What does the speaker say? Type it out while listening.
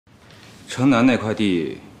城南那块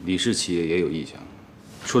地，李氏企业也有意向，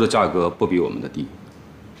出的价格不比我们的低。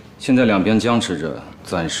现在两边僵持着，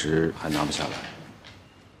暂时还拿不下来。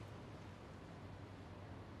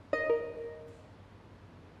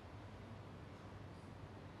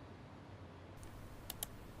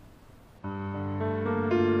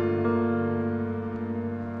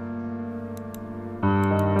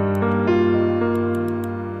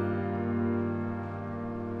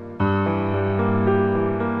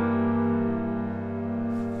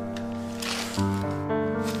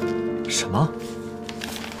什么？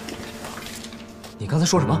你刚才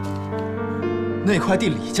说什么？那块地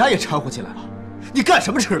李家也掺和进来了？你干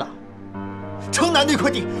什么吃的？城南那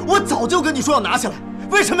块地，我早就跟你说要拿下来，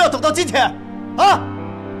为什么要等到今天？啊？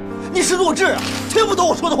你是弱智啊？听不懂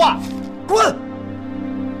我说的话？滚！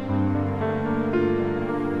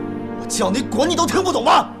我叫你滚，你都听不懂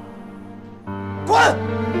吗？滚！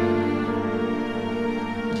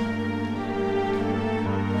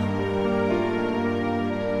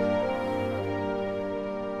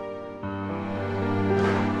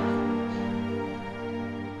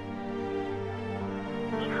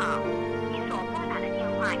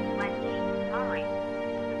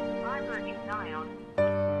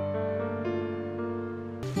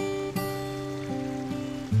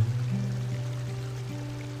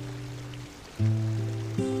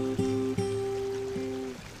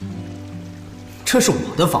这是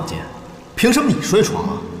我的房间，凭什么你睡床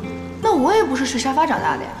啊？那我也不是睡沙发长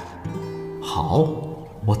大的呀。好，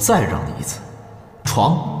我再让你一次，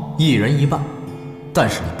床一人一半，但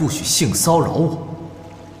是你不许性骚扰我。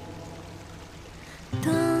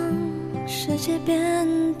当世界变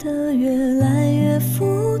得越来越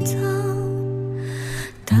复杂，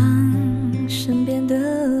当身边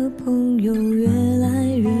的朋友越来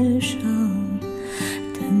越少，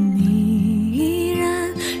但你依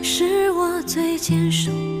然是我最坚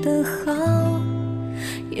守的好，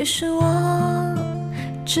也是我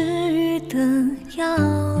治愈的药。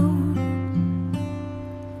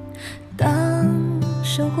当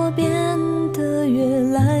生活变得越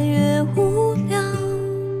来越无聊，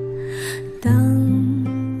当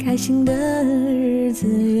开心的日子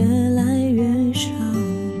越来越少，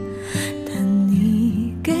但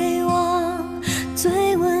你给我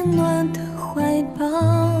最温暖的怀抱，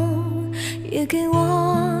也给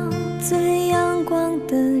我最阳光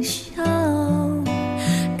的笑。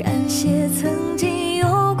感谢曾经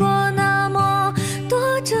有过那么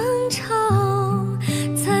多争吵，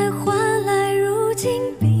才换来如今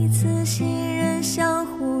彼此信任，相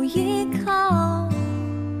互依靠。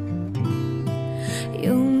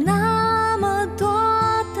有那么多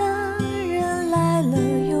的人来了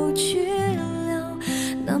又去了，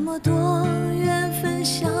那么多缘分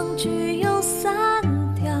相聚又散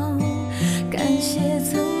掉。感谢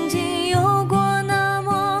曾经有过那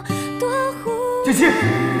么多互锦溪，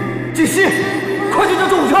锦溪，快去叫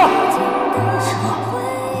救护车！行了，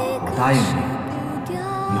我答应你，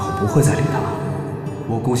以后不会再理他了。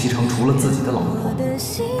我顾西城除了自己的老婆，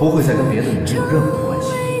不会再跟别的女人有任何关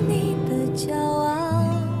系。